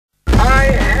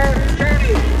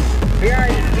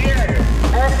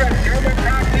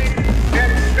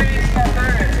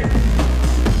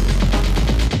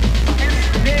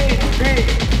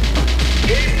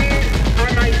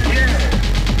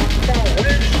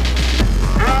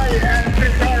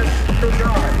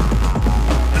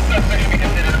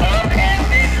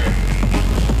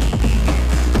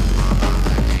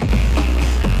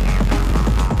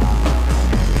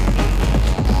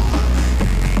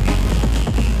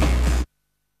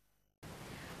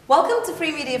Welcome to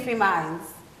Free Media, Free Minds.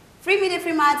 Free Media,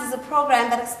 Free Minds is a program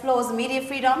that explores media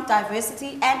freedom,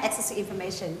 diversity, and access to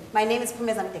information. My name is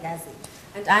Pumeza Mtegazi.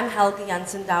 And I'm Helga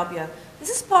Jansen-Daubia. This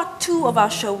is part 2 of our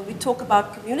show where we talk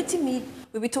about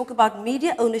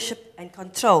media ownership and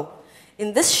control.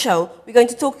 In this show, we're going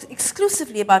to talk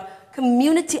exclusively about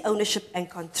community ownership and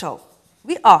control.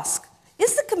 We ask,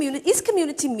 is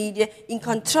community media in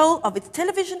control of its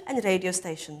television and radio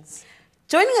stations?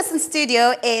 Joining us in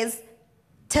studio is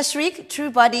Tashreeq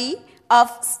Truebody of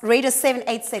Radio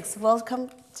 786. Welcome,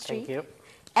 Tashreeq. Thank you.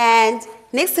 And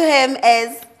next to him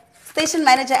is station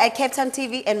manager at Cape Town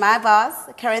TV and my boss,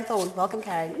 Karen Thorne. Welcome,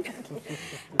 Karen.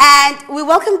 And we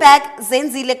welcome back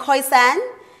Zenzile Khoisan,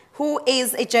 who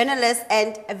is a journalist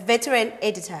and a veteran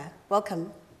editor.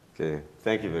 Welcome. Okay,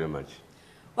 thank you very much.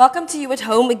 Welcome to you at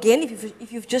home again.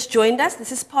 If you've just joined us,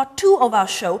 this is part 2 of our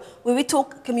show where we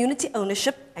talk community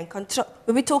ownership and control,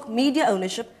 where we talk media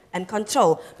ownership and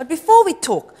control. But before we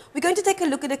talk, we're going to take a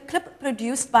look at a clip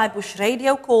produced by Bush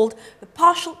Radio called The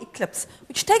Partial Eclipse,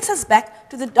 which takes us back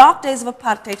to the dark days of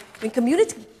apartheid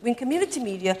when community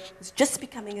media was just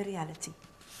becoming a reality.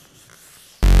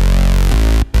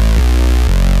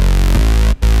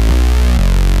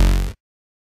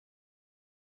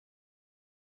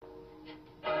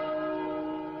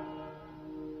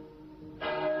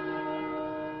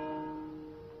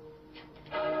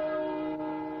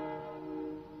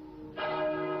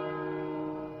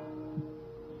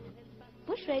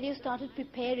 Bush Radio started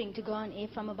preparing to go on air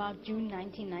from about June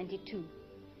 1992.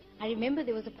 I remember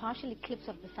there was a partial eclipse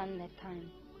of the sun that time.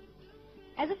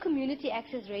 As a community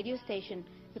access radio station,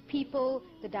 the people,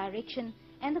 the direction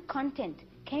and the content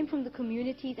came from the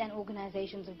communities and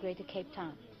organizations of Greater Cape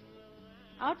Town.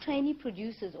 Our trainee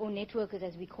producers, or networkers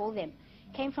as we call them,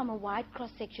 came from a wide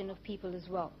cross-section of people as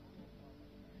well.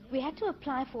 We had to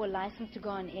apply for a license to go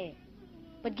on air,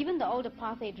 but given the old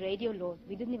apartheid radio laws,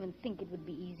 we didn't even think it would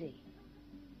be easy.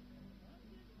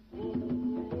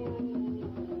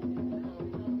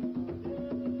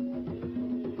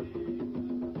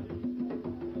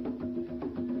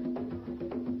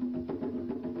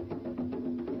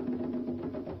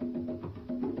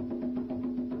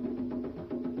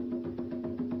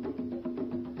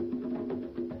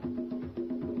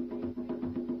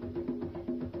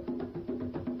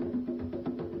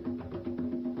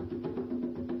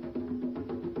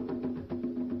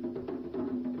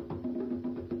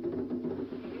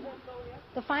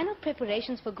 The final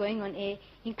preparations for going on air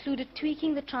included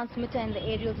tweaking the transmitter and the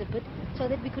aerials a bit so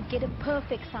that we could get a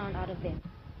perfect sound out of them.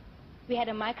 We had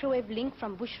a microwave link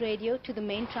from Bush Radio to the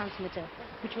main transmitter,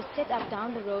 which was set up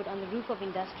down the road on the roof of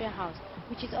Industrial House,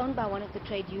 which is owned by one of the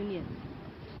trade unions.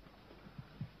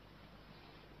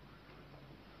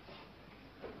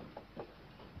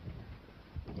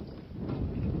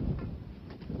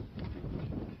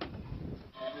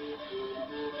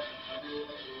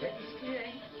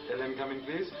 LM coming,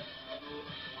 please.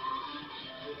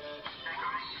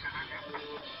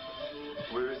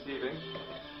 We're receiving.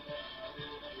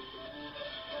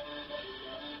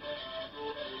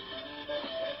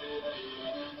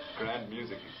 Grand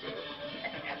music, you say.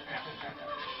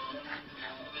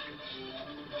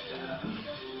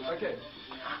 Okay,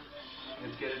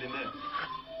 let's get it in there.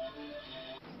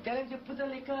 Tell him to put the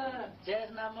liquor jazz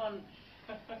number on.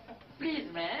 Please,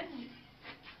 man.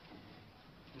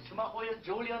 Tomorrow you're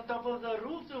Jolie on top of the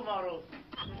roof tomorrow.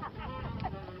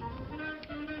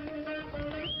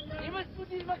 You must put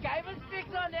these MacGyver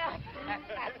sticks on there.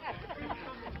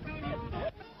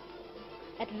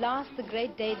 At last, the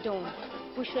great day dawned.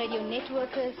 Bush Radio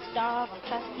networkers, staff,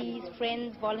 trustees,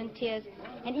 friends, volunteers,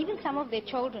 and even some of their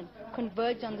children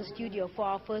converged on the studio for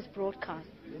our first broadcast.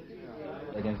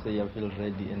 I can say I feel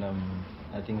ready, and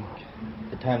I think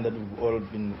the time that we've all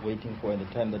been waiting for and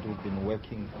the time that we've been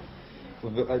working,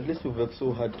 at least we've worked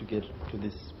so hard to get to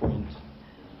this point,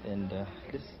 and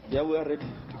we are ready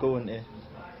to go on air.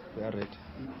 We are ready.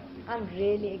 I'm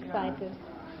really excited.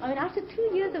 I mean, after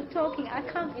 2 years of talking, I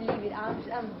can't believe it.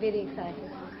 I'm very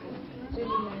excited.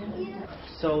 Really nice.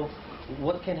 So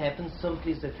what can happen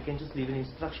simply is that we can just leave an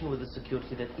instruction with the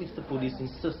security that if the police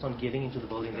insist on getting into the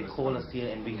building, they call us here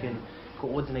and we can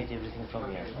coordinate everything from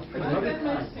here. That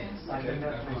makes sense. I think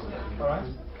that makes sense. All right?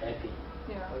 Happy.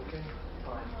 Yeah. Okay,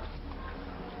 fine.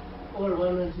 All I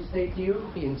want to say to you,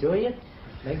 enjoy it,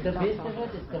 make the best of it.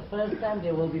 It's the first time,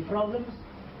 there will be problems,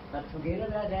 but forget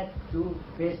about that, do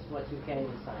best what you can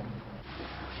inside.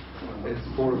 It's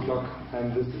 4 o'clock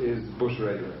and this is Bush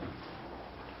Radio.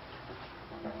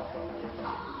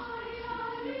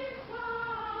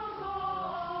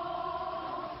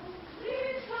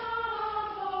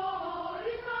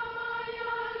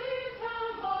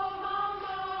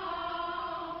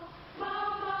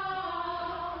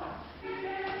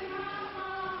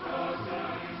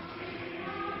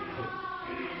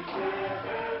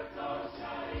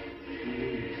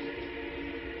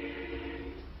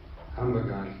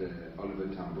 have Oliver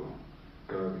Tambo.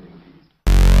 Go over him, please.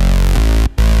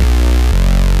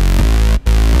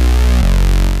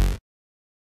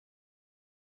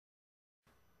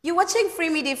 You're watching Free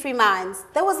Media, Free Minds.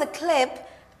 There was a clip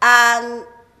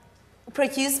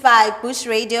produced by Bush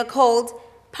Radio called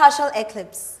Partial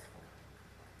Eclipse.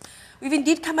 We've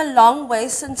indeed come a long way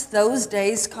since those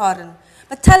days, Karen.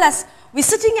 But tell us, we're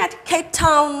sitting at Cape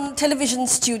Town Television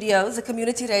Studios, a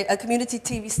community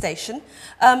TV station.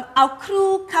 Our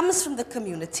crew comes from the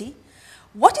community.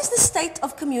 What is the state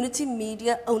of community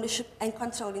media ownership and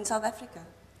control in South Africa?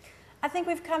 I think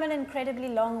we've come an incredibly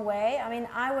long way. I mean,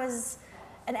 I was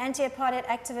an anti-apartheid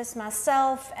activist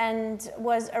myself and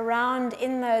was around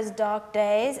in those dark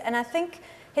days. And I think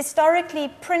historically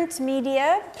print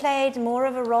media played more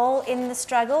of a role in the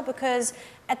struggle because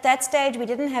at that stage we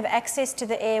didn't have access to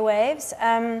the airwaves.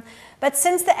 But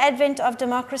since the advent of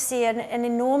democracy, an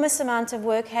enormous amount of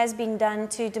work has been done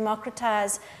to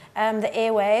democratize the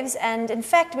airwaves. And in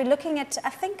fact, we're looking at, I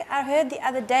think I heard the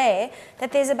other day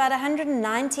that there's about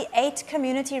 198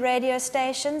 community radio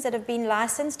stations that have been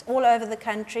licensed all over the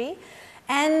country.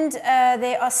 And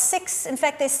there are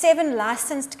 7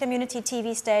 licensed community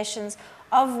TV stations,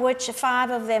 of which 5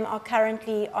 of them are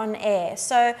currently on air.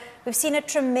 So we've seen a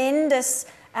tremendous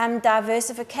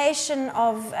diversification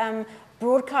of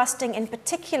broadcasting in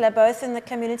particular, both in the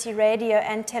community radio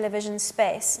and television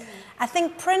space. I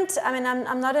think print, I mean,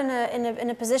 I'm not in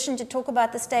a position to talk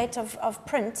about the state of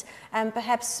print.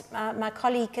 Perhaps my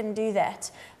colleague can do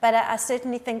that. But I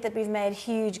certainly think that we've made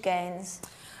huge gains.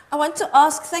 I want to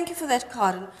ask, thank you for that,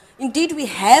 Karen. Indeed, we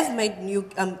have made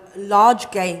large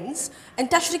gains. And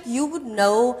Tashrik, you would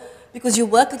know, because you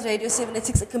work at Radio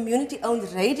 786, a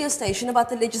community-owned radio station, about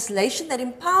the legislation that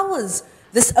empowers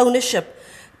this ownership.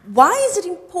 Why is it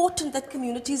important that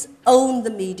communities own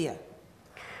the media?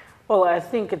 Well, I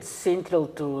think it's central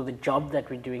to the job that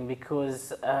we're doing because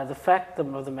the fact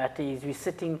of the matter is we're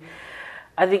sitting,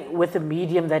 I think, with a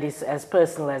medium that is as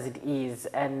personal as it is,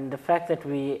 and the fact that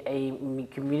we're a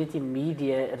community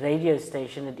media radio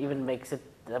station, it even makes it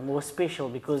more special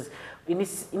because in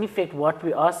effect what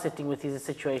we are sitting with is a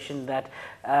situation that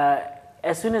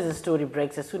as soon as a story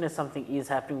breaks, as soon as something is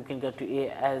happening, we can go to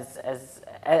air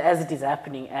as it is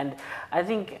happening. And I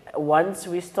think once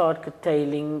we start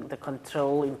curtailing the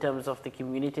control in terms of the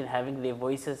community and having their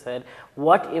voices heard,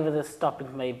 whatever the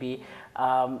topic may be,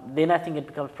 then I think it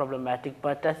becomes problematic.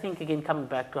 But I think, again, coming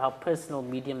back to how personal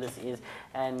medium this is,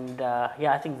 and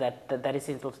yeah, I think that is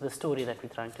central to the story that we're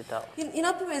trying to tell. You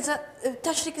know, Pereza,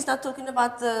 Tashrik is now talking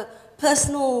about the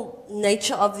personal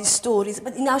nature of these stories,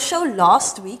 but in our show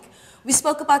last week, we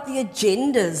spoke about the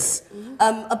agendas,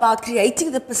 about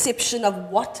creating the perception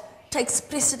of what takes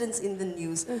precedence in the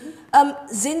news.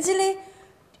 Zenzile,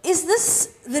 is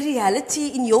this the reality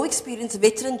in your experience,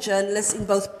 veteran journalists in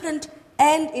both print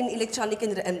and in electronic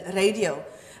and radio?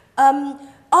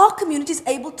 Are communities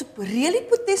able to really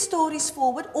put their stories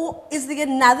forward, or is there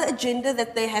another agenda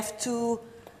that they have to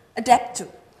adapt to?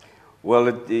 Well,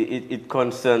 it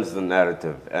concerns the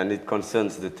narrative and it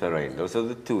concerns the terrain. Those are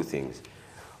the two things.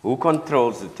 Who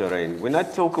controls the terrain? When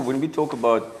we talk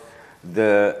about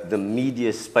the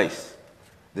media space,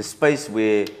 the space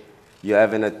where you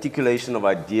have an articulation of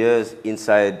ideas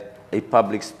inside a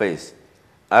public space,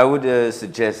 I would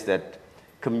suggest that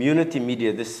community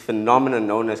media, this phenomenon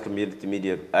known as community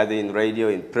media, either in radio,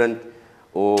 in print,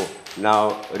 or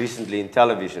now recently in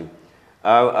television,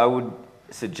 I would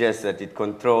suggest that it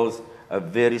controls a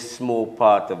very small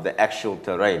part of the actual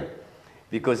terrain.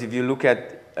 Because if you look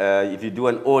at if you do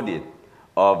an audit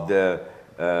of the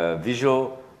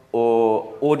visual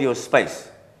or audio space,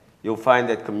 you'll find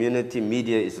that community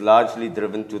media is largely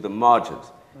driven to the margins.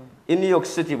 In New York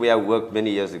City, where I worked many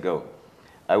years ago,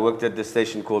 I worked at the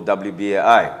station called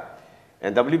WBAI.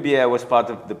 And WBAI was part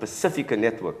of the Pacifica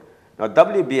network. Now,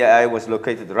 WBAI was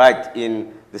located right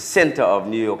in the center of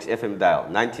New York's FM dial,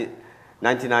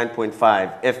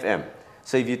 99.5 FM.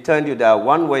 So if you turned your dial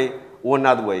one way or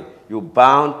another way, you're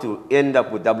bound to end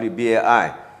up with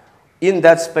WBAI. In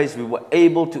that space, we were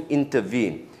able to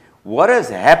intervene. What has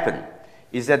happened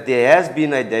is that there has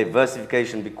been a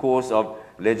diversification because of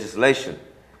legislation.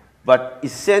 But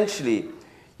essentially,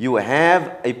 you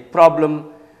have a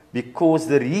problem because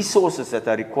the resources that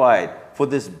are required for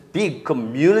this big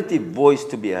community voice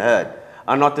to be heard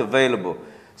are not available.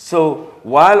 So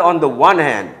while on the one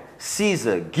hand,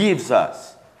 Caesar gives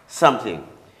us something,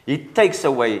 it takes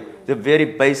away the very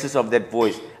basis of that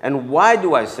voice. And why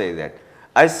do I say that?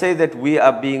 I say that we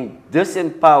are being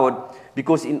disempowered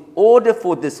because in order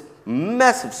for this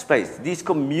massive space, these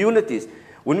communities,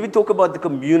 when we talk about the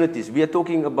communities, we are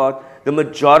talking about the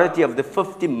majority of the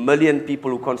 50 million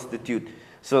people who constitute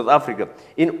South Africa,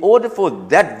 in order for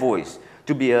that voice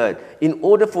to be heard, in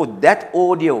order for that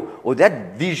audio or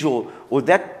that visual or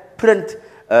that print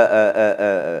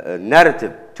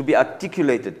narrative to be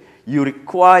articulated, you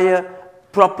require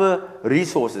proper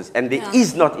resources, and there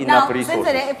is not enough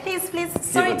resources. Now, please,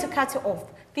 sorry to cut you off.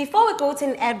 Before we go to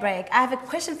an ad break, I have a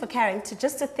question for Karen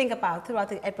just to think about throughout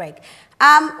the ad break.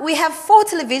 We have 4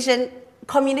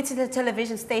 community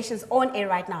television stations on air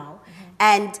right now,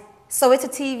 and Soweto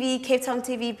TV, Cape Town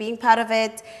TV being part of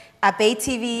it, Bay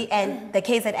TV, and the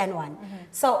KZN one.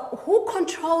 So who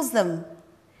controls them?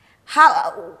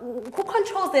 Who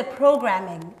controls their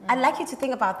programming? I'd like you to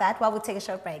think about that while we take a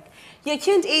short break. You're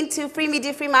tuned in to Free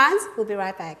Media, Free Minds. We'll be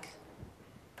right back.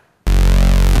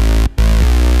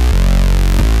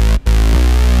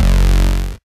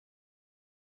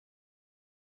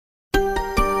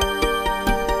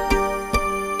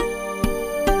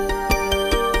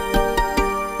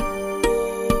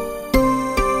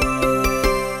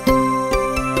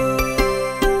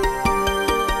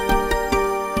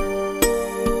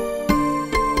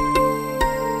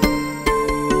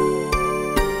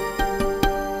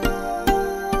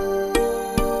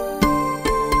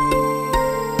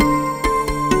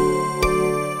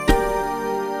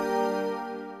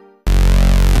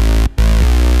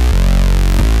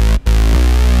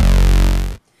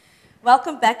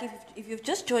 Welcome back. If you've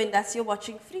just joined us, you're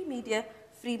watching Free Media,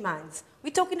 Free Minds.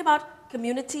 We're talking about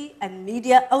community and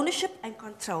media ownership and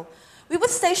control. We're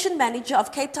with station manager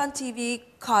of Cape Town TV,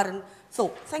 Karen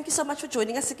Thorpe. Thank you so much for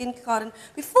joining us again, Karen.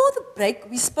 Before the break,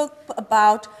 we spoke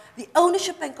about the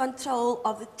ownership and control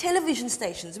of the television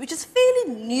stations, which is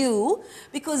fairly new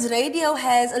because radio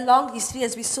has a long history,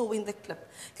 as we saw in the clip.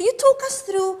 Can you talk us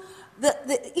through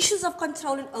the issues of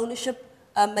control and ownership,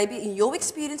 maybe in your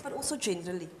experience, but also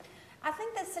generally? I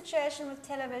think the situation with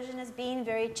television has been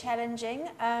very challenging,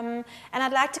 and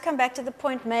I'd like to come back to the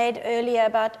point made earlier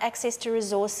about access to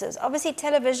resources. Obviously,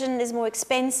 television is more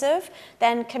expensive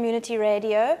than community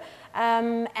radio,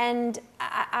 and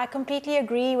I completely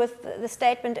agree with the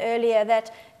statement earlier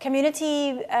that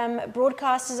community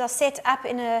broadcasters are set up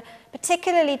in a,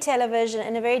 particularly television,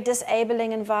 in a very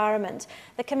disabling environment.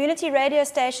 The community radio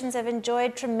stations have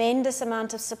enjoyed tremendous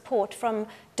amount of support from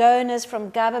donors, from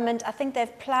government. I think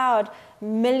they've ploughed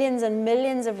millions and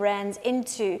millions of rands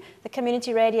into the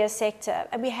community radio sector,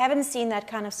 and we haven't seen that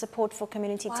kind of support for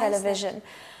community television.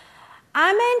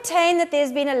 I maintain that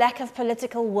there's been a lack of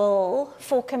political will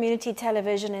for community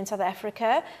television in South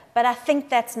Africa, but I think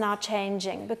that's now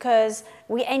changing because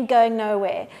we ain't going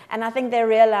nowhere. And I think they're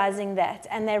realizing that,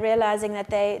 and they're realizing that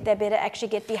they better actually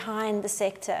get behind the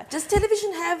sector. Does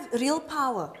television have real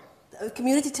power,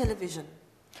 community television?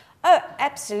 Oh,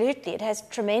 absolutely. It has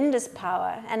tremendous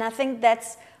power. And I think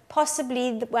that's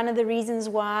possibly one of the reasons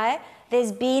why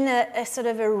there's been a sort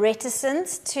of a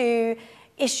reticence to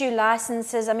issue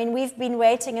licenses. I mean, we've been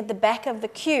waiting at the back of the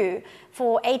queue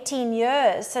for 18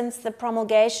 years since the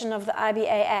promulgation of the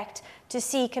IBA Act to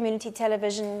see community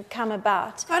television come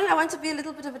about. Karen, I want to be a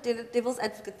little bit of a devil's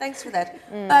advocate. Thanks for that.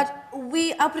 But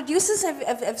our producers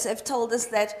have told us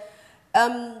that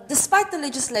despite the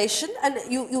legislation, and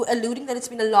you're alluding that it's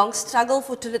been a long struggle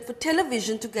for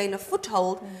television to gain a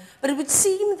foothold, but it would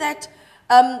seem that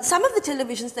some of the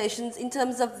television stations, in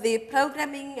terms of their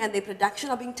programming and their production,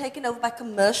 are being taken over by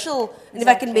commercial. And if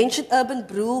I can mention Urban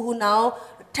Brew, who now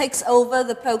takes over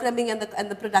the programming and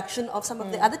the production of some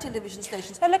of the other television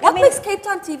stations. So look, what makes Cape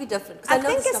Town TV different? I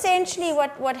think essentially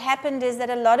what happened is that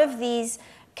a lot of these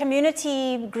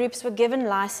community groups were given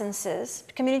licenses,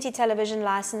 community television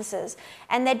licenses,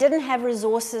 and they didn't have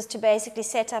resources to basically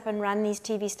set up and run these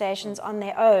TV stations on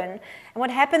their own. And what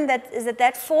happened is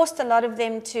that forced a lot of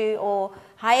them to, or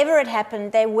however it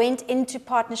happened, they went into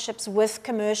partnerships with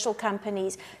commercial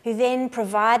companies who then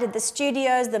provided the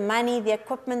studios, the money, the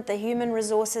equipment, the human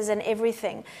resources, and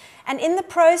everything. And in the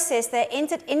process, they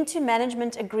entered into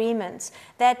management agreements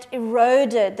that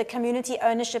eroded the community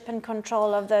ownership and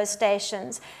control of those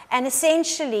stations. And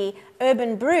essentially,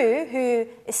 Urban Brew, who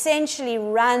essentially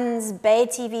runs Bay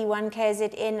TV,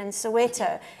 1KZN, and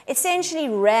Soweto, essentially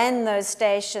ran those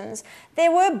stations.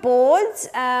 There were boards,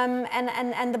 and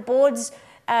the boards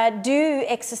do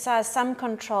exercise some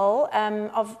control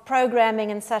of programming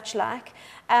and such like.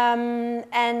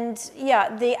 And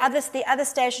yeah, the other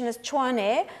station is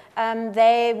Tshwane.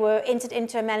 They were entered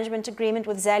into a management agreement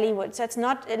with Zallywood, so it's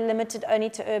not limited only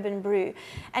to Urban Brew.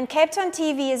 And Cape Town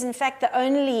TV is in fact the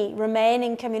only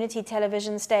remaining community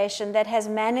television station that has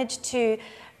managed to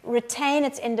retain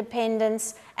its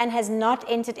independence and has not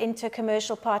entered into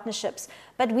commercial partnerships.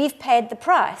 But we've paid the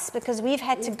price because we've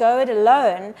had to go it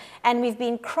alone, and we've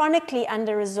been chronically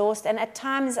under-resourced, and at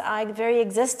times our very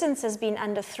existence has been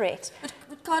under threat.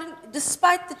 But Karen,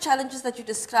 despite the challenges that you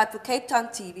described for Cape Town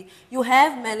TV, you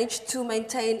have managed to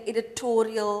maintain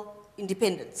editorial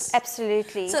independence.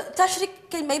 Absolutely. So Tashrik,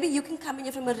 maybe you can come in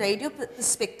here from a radio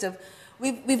perspective.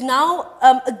 We've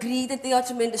now agreed that there are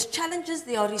tremendous challenges,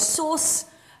 there are resource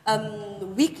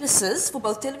weaknesses for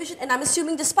both television, and I'm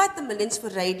assuming despite the millions for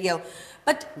radio.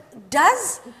 But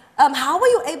how are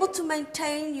you able to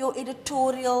maintain your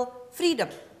editorial freedom?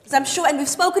 Because I'm sure, and we've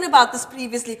spoken about this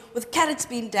previously, with carrots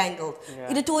being dangled. Yeah.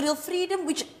 Editorial freedom,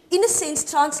 which in a sense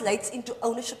translates into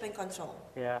ownership and control.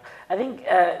 Yeah, I think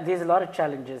there's a lot of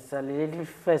challenges. Let me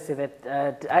first say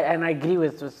that, and I agree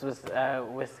with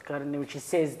Karen, which she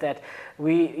says that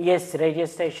yes, radio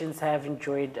stations have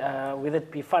enjoyed, whether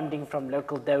it be funding from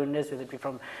local donors, whether it be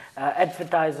from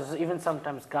advertisers, or even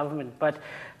sometimes government. But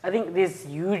I think there's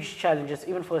huge challenges,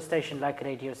 even for a station like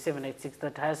Radio 786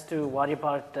 that has to worry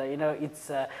about,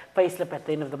 its payslip at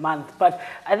the end of the month. But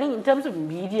I think in terms of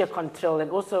media control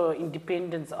and also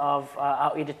independence of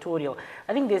our editorial,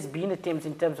 I think there's been attempts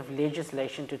in terms of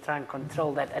legislation to try and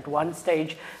control that. At one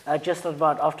stage, just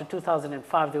about after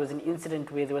 2005, there was an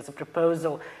incident where there was a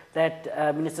proposal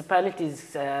that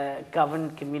municipalities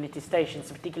govern community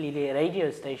stations, particularly radio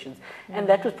stations, and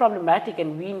that was problematic,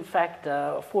 and we in fact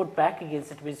fought back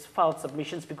against it with filed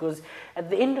submissions, because at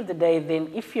the end of the day,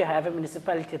 then if you have a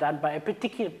municipality run by a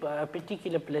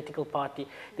particular political party,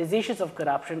 there's issues of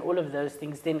corruption, all of those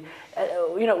things, then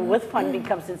with funding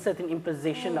comes in certain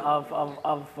imposition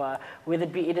of whether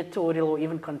it be editorial or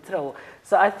even control.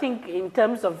 So I think in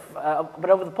terms of, but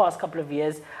over the past couple of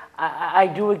years, I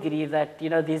do agree that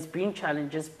there's been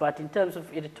challenges, but in terms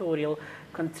of editorial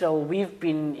control, we've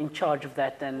been in charge of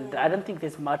that, and I don't think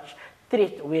there's much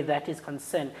threat where that is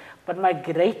concerned. But my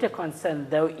greater concern,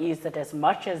 though, is that as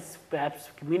much as perhaps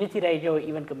community radio or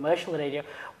even commercial radio,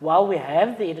 while we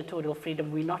have the editorial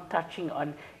freedom, we're not touching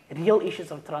on real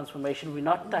issues of transformation. We're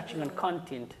not touching on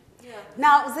content. Yeah.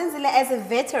 Now, Zenzile, as a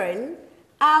veteran,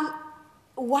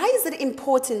 why is it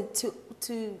important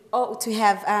to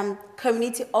have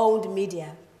community-owned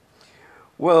media?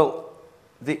 Well,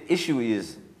 the issue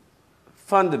is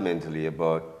fundamentally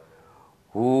about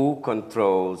who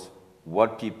controls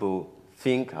what people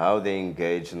think, how they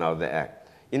engage, and how they act.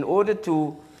 In order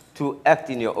to act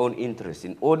in your own interest,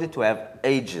 in order to have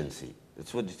agency,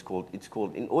 that's what it's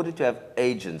called, in order to have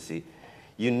agency,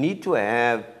 you need to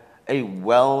have a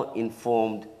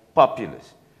well-informed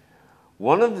populace.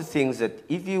 One of the things that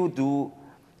if you do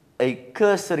a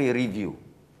cursory review,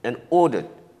 an audit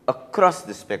across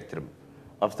the spectrum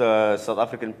of the South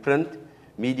African print,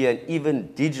 media, and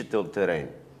even digital terrain,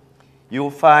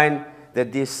 you'll find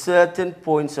that there's certain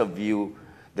points of view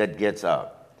that gets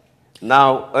out.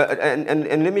 Now,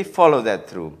 and let me follow that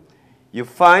through. You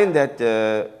find that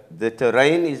the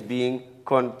terrain is being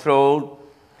controlled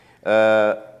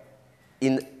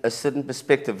in a certain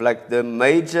perspective, like the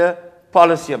major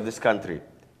policy of this country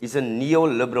is a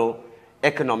neoliberal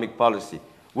economic policy,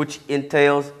 which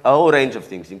entails a whole range of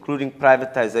things, including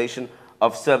privatization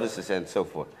of services and so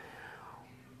forth.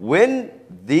 When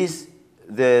this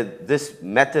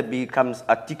matter becomes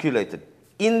articulated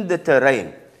in the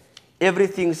terrain,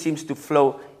 everything seems to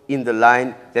flow in the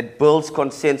line that builds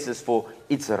consensus for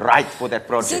it's right for that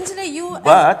project.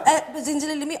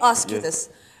 Zenzile, let me ask you this.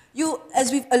 You,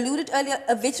 as we've alluded earlier,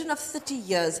 a veteran of 30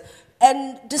 years,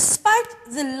 and despite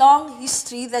the long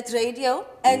history that radio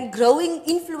and growing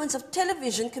influence of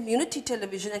television, community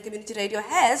television and community radio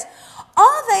has,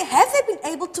 have they been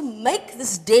able to make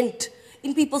this dent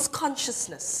in people's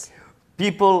consciousness?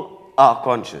 People are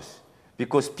conscious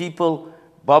because people,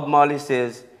 Bob Marley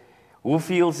says, who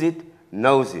feels it,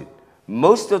 knows it.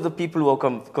 Most of the people who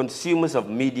are consumers of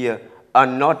media are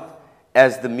not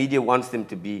as the media wants them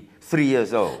to be 3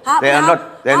 years old. They are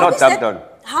not dubbed on.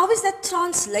 How is that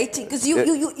translating? Because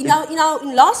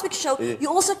in last week's show, you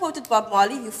also quoted Bob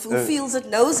Marley, who feels it,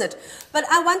 knows it. But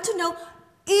I want to know,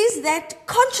 is that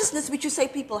consciousness which you say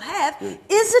people have,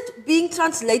 is it being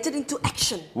translated into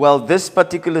action? Well, this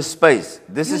particular space,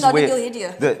 this is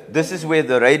where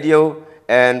the radio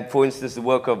and, for instance, the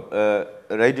work of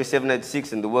Radio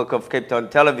 786 and the work of Cape Town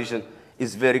Television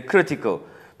is very critical,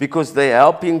 because they're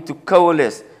helping to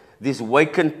coalesce these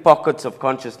awakened pockets of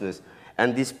consciousness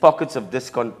and these pockets of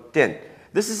discontent.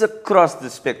 This is across the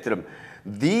spectrum.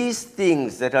 These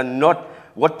things that are not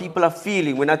what people are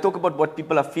feeling, when I talk about what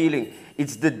people are feeling,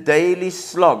 it's the daily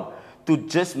slog to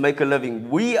just make a living.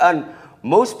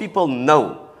 Most people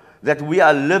know that we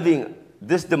are living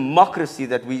this democracy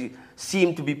that we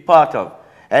seem to be part of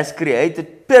has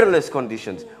created perilous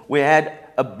conditions. We had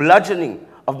a bludgeoning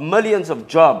of millions of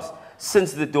jobs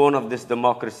since the dawn of this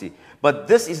democracy. But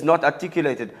this is not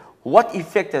articulated. What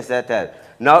effect has that had?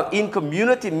 Now, in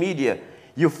community media,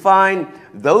 you find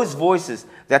those voices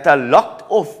that are locked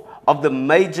off of the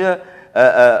major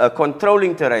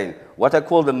controlling terrain, what I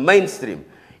call the mainstream.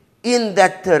 In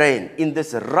that terrain, in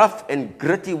this rough and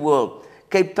gritty world,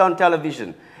 Cape Town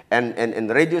Television and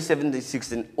Radio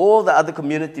 76 and all the other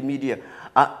community media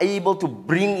are able to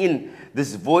bring in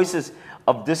these voices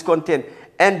of discontent,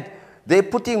 and they're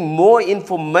putting more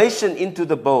information into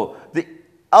the bowl. The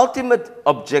ultimate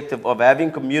objective of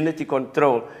having community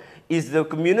control is the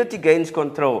community gains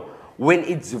control when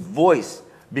its voice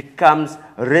becomes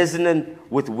resonant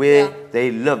with where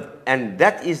they live, and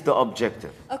that is the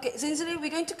objective. Okay, Zenzile, we're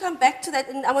going to come back to that,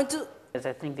 and I want to...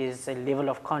 I think there's a level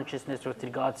of consciousness with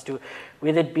regards to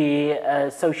whether it be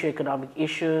socioeconomic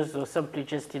issues or simply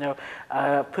just,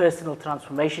 personal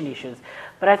transformation issues.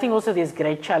 But I think also there's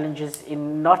great challenges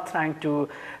in not trying to,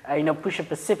 push a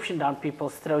perception down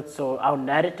people's throats or our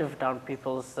narrative down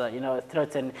people's,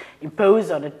 throats and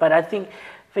impose on it. But I think,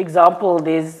 for example,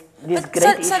 there's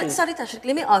great issues. Sorry, Tashik,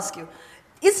 let me ask you.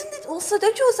 Isn't it also,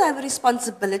 don't you also have a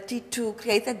responsibility to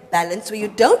create that balance where you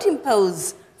don't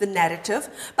impose the narrative,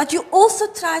 but you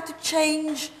also try to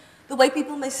change the way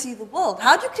people may see the world?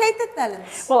 How do you create that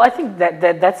balance? Well, I think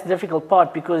that's the difficult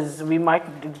part, because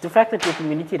the fact that you're a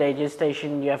community radio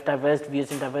station, you have diverse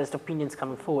views and diverse opinions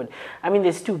coming forward. I mean,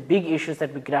 there's two big issues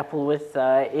that we grapple with,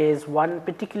 is one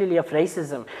particularly of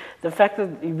racism. The fact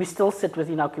that we still sit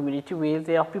within our community where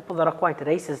there are people that are quite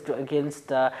racist against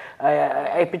a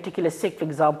particular sect. For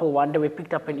example, one day we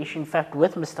picked up an issue, in fact,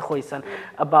 with Mr. Khoisan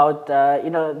about,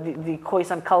 the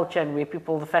Khoisan culture and where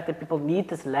the fact that people need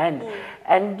this land.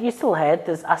 And you still had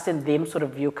this us and them sort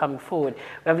of view coming forward.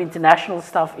 We have international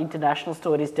stuff, international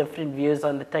stories, different views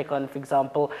on the take on, for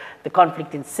example, the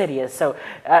conflict in Syria. So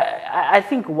I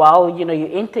think while, you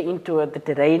enter into the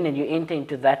terrain and you enter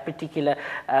into that particular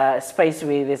space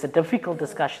where there's a difficult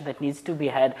discussion that needs to be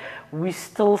had, we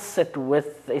still sit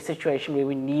with a situation where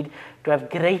we need to have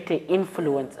greater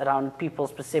influence around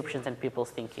people's perceptions and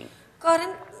people's thinking.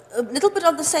 Karen, a little bit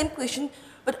on the same question,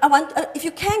 but I want, if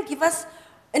you can give us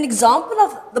an example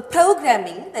of the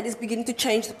programming that is beginning to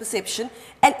change the perception.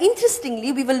 And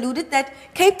interestingly, we've alluded that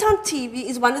Cape Town TV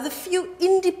is one of the few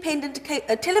independent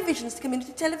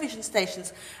community television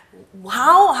stations.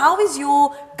 How is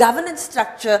your governance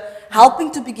structure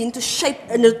helping to begin to shape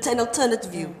an alternate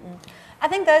view? I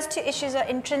think those two issues are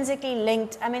intrinsically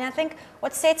linked. I mean, I think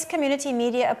what sets community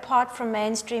media apart from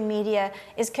mainstream media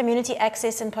is community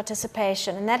access and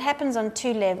participation, and that happens on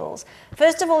two levels.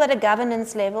 First of all, at a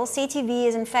governance level, CTV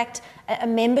is in fact a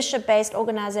membership-based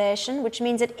organization, which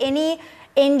means that any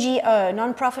NGO,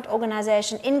 non-profit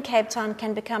organization in Cape Town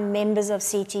can become members of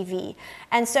CTV.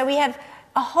 And so we have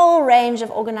a whole range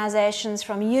of organizations,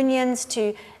 from unions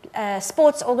to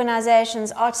sports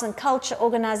organizations, arts and culture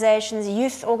organizations,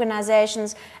 youth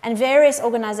organizations, and various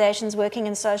organizations working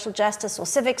in social justice or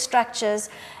civic structures.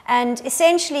 And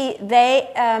essentially,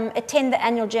 they attend the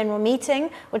annual general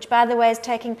meeting, which, by the way, is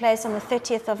taking place on the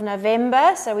 30th of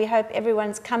November, so we hope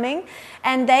everyone's coming.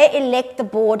 And they elect the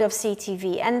board of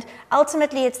CTV. And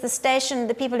ultimately, it's the station,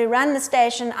 the people who run the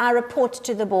station, I report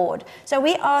to the board. So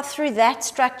we are, through that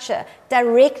structure,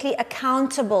 directly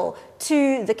accountable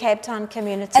to the Cape Town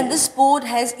community. And this board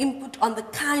has input on the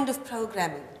kind of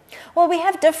programming? Well, we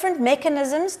have different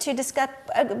mechanisms to discuss.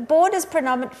 A board is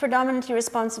predominantly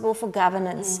responsible for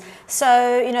governance. So,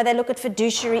 they look at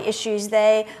fiduciary issues.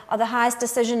 They are the highest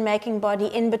decision-making body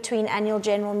in between annual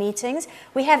general meetings.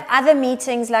 We have other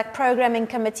meetings like programming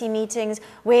committee meetings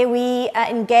where we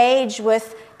engage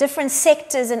with different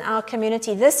sectors in our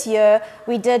community. This year,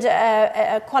 we did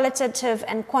a qualitative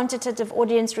and quantitative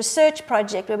audience research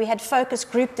project where we had focus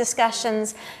group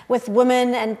discussions with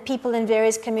women and people in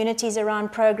various communities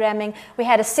around programming. We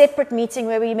had a separate meeting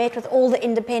where we met with all the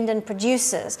independent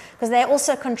producers because they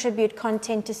also contribute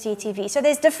content to CTV. So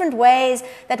there's different ways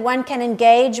that one can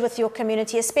engage with your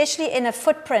community, especially in a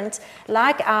footprint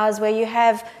like ours where you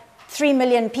have 3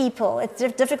 million people. It's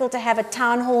difficult to have a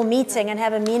town hall meeting and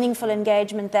have a meaningful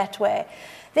engagement that way.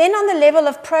 Then on the level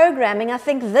of programming, I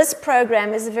think this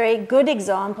program is a very good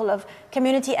example of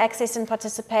community access and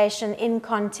participation in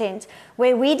content,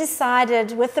 where we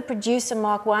decided with the producer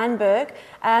Mark Weinberg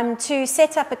to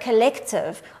set up a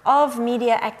collective of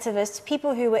media activists,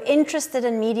 people who were interested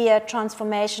in media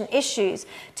transformation issues,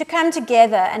 to come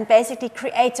together and basically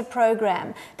create a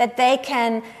program that they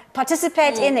can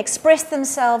participate in, express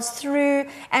themselves through,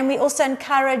 and we also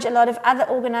encourage a lot of other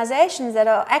organizations that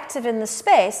are active in the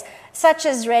space, such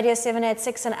as Radio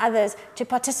 786 and others, to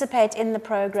participate in the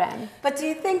program. But do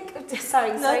you think,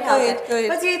 sorry, No, sorry, go Helga. ahead, go ahead.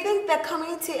 But do you think that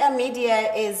community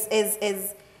media is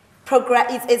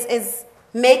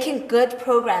making good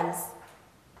programs?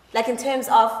 Like in terms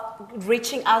of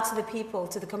reaching out to the people,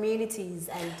 to the communities,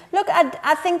 and look,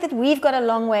 I think that we've got a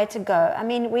long way to go. I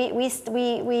mean,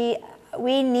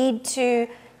 we need to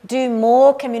do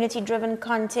more community-driven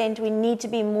content. We need to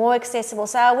be more accessible.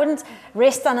 So I wouldn't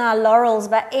rest on our laurels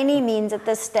by any means at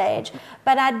this stage.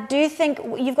 But I do think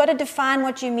you've got to define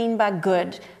what you mean by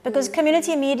good, because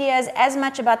community media is as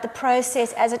much about the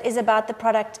process as it is about the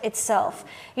product itself.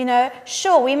 You know,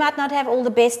 sure, we might not have all the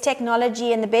best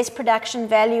technology and the best production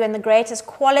value and the greatest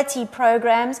quality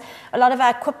programs. A lot of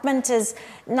our equipment is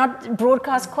not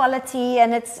broadcast quality,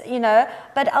 and it's, you know,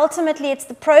 but ultimately it's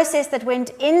the process that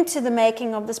went into the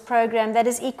making of this program that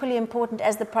is equally important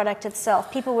as the product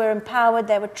itself. People were empowered,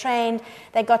 they were trained,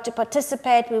 they got to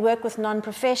participate. We work with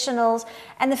non-professionals,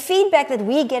 and the feedback that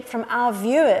we get from our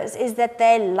viewers is that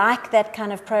they like that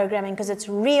kind of programming because it's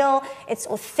real, it's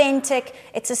authentic,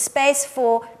 it's a space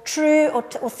for true or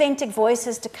authentic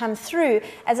voices to come through,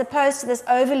 as opposed to this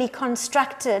overly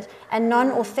constructed and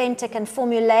non-authentic and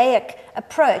formulaic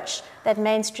approach that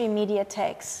mainstream media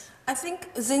takes. I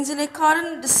think Zenzile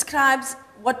Karen describes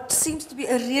what seems to be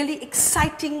a really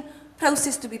exciting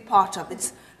process to be part of.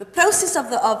 It's the process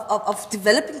of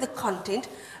developing the content,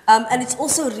 and it's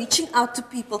also reaching out to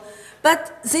people.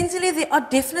 But Zenzile, there are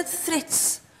definite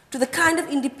threats to the kind of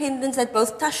independence that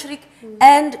both Tashrik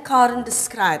and Karen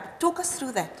described. Talk us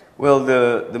through that. Well,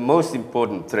 the most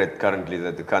important threat currently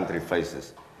that the country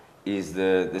faces is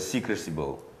the secrecy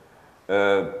bill,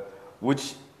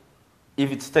 which,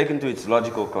 if it's taken to its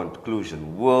logical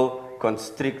conclusion, will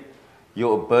constrict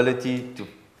your ability to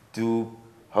do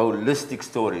holistic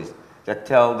stories that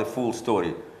tell the full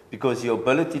story, because your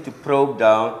ability to probe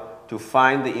down, to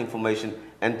find the information,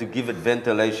 and to give it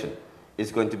ventilation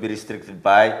is going to be restricted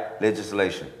by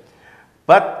legislation.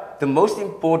 But the most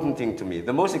important thing to me,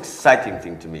 the most exciting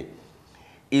thing to me,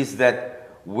 is that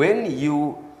when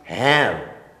you have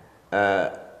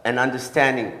an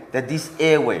understanding that these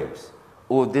airwaves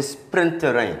or this print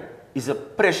terrain is a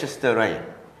precious terrain,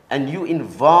 and you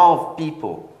involve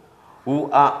people who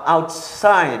are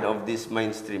outside of this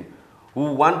mainstream,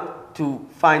 who want to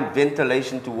find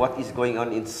ventilation to what is going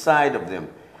on inside of them,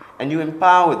 and you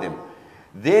empower them,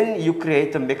 then you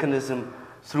create a mechanism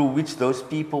through which those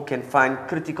people can find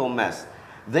critical mass.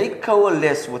 They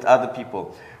coalesce with other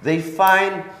people. They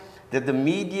find that the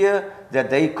media that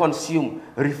they consume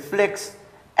reflects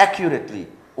accurately,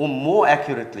 or more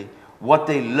accurately, what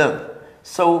they live.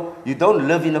 So you don't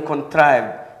live in a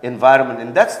contrived environment.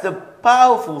 And that's the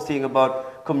powerful thing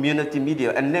about community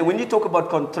media. And then when you talk about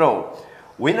control,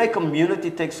 when a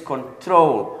community takes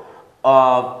control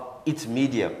of its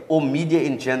media, or media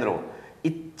in general,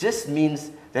 it just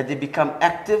means that they become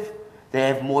active, they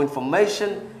have more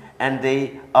information, and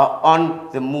they are on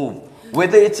the move.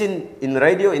 Whether it's in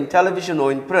radio, in television,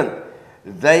 or in print,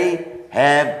 they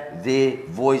have their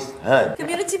voice heard.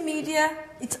 Community media,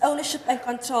 its ownership and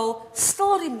control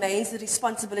still remains the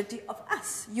responsibility of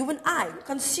us, you and I,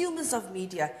 consumers of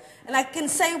media. And I can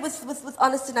say with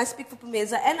honesty, and I speak for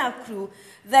Pumeza and our crew,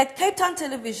 that Cape Town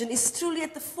Television is truly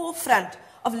at the forefront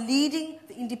of leading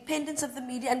the independence of the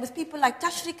media, and with people like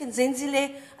Tashrik and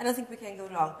Zenzile, I don't think we can go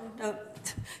wrong. No,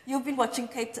 you've been watching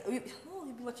Cape Town.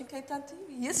 You've been watching Cape Town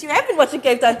TV. Yes, you have been watching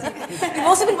Cape Town TV. You've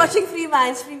also been watching Free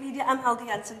Minds, Free Media. I'm Helga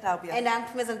Jansen-Daubia. And I'm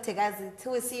Pumeza Mtegazi.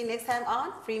 Till we see you next time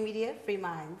on Free Media, Free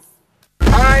Minds.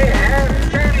 I have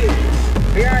studied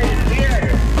the idea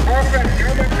of the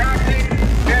democratic